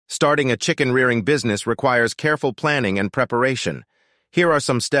Starting a chicken-rearing business requires careful planning and preparation. Here are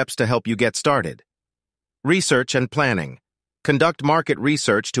some steps to help you get started. Research and planning. Conduct market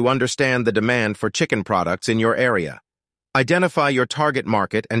research to understand the demand for chicken products in your area. Identify your target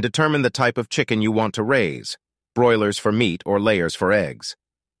market and determine the type of chicken you want to raise, broilers for meat or layers for eggs.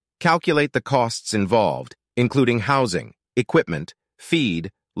 Calculate the costs involved, including housing, equipment,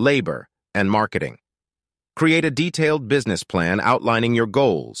 feed, labor, and marketing. Create a detailed business plan outlining your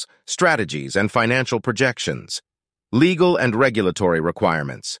goals, strategies, and financial projections. Legal and regulatory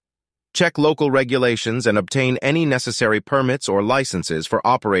requirements. Check local regulations and obtain any necessary permits or licenses for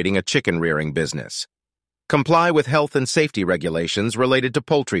operating a chicken-rearing business. Comply with health and safety regulations related to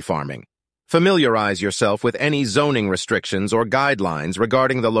poultry farming. Familiarize yourself with any zoning restrictions or guidelines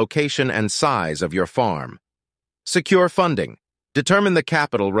regarding the location and size of your farm. Secure funding. Determine the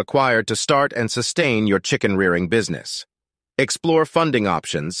capital required to start and sustain your chicken-rearing business. Explore funding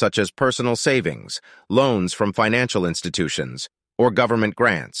options such as personal savings, loans from financial institutions, or government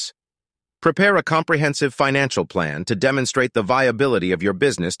grants. Prepare a comprehensive financial plan to demonstrate the viability of your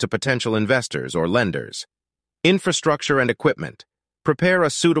business to potential investors or lenders. Infrastructure and equipment. Prepare a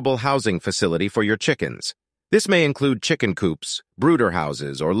suitable housing facility for your chickens. This may include chicken coops, brooder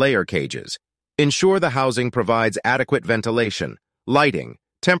houses, or layer cages. Ensure the housing provides adequate ventilation, lighting,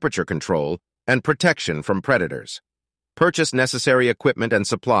 temperature control, and protection from predators. Purchase necessary equipment and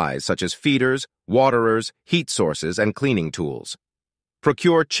supplies such as feeders, waterers, heat sources, and cleaning tools.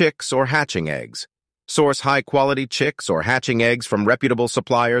 Procure chicks or hatching eggs. Source high-quality chicks or hatching eggs from reputable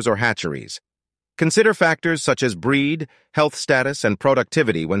suppliers or hatcheries. Consider factors such as breed, health status, and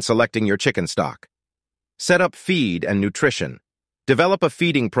productivity when selecting your chicken stock. Set up feed and nutrition. Develop a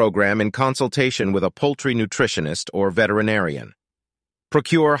feeding program in consultation with a poultry nutritionist or veterinarian.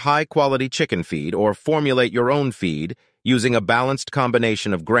 Procure high-quality chicken feed or formulate your own feed using a balanced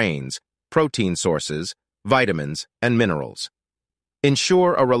combination of grains, protein sources, vitamins, and minerals.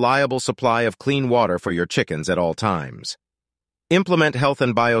 Ensure a reliable supply of clean water for your chickens at all times. Implement health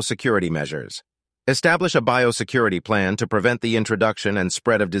and biosecurity measures. Establish a biosecurity plan to prevent the introduction and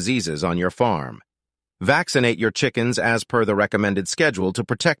spread of diseases on your farm. Vaccinate your chickens as per the recommended schedule to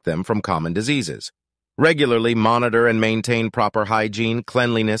protect them from common diseases. Regularly monitor and maintain proper hygiene,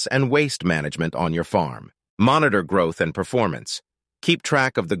 cleanliness, and waste management on your farm. Monitor growth and performance. Keep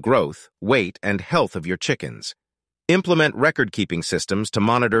track of the growth, weight, and health of your chickens. Implement record-keeping systems to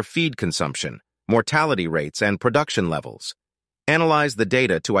monitor feed consumption, mortality rates, and production levels. Analyze the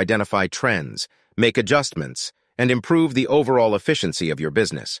data to identify trends, make adjustments, and improve the overall efficiency of your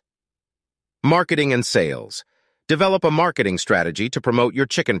business. Marketing and sales. Develop a marketing strategy to promote your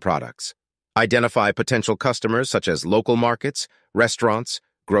chicken products. Identify potential customers such as local markets, restaurants,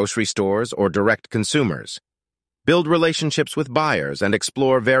 grocery stores, or direct consumers. Build relationships with buyers and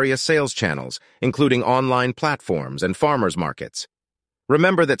explore various sales channels, including online platforms and farmers markets.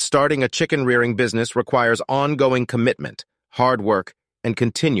 Remember that starting a chicken-rearing business requires ongoing commitment, hard work, and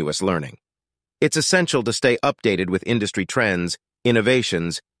continuous learning. It's essential to stay updated with industry trends,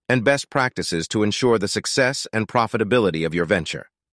 innovations, and best practices to ensure the success and profitability of your venture.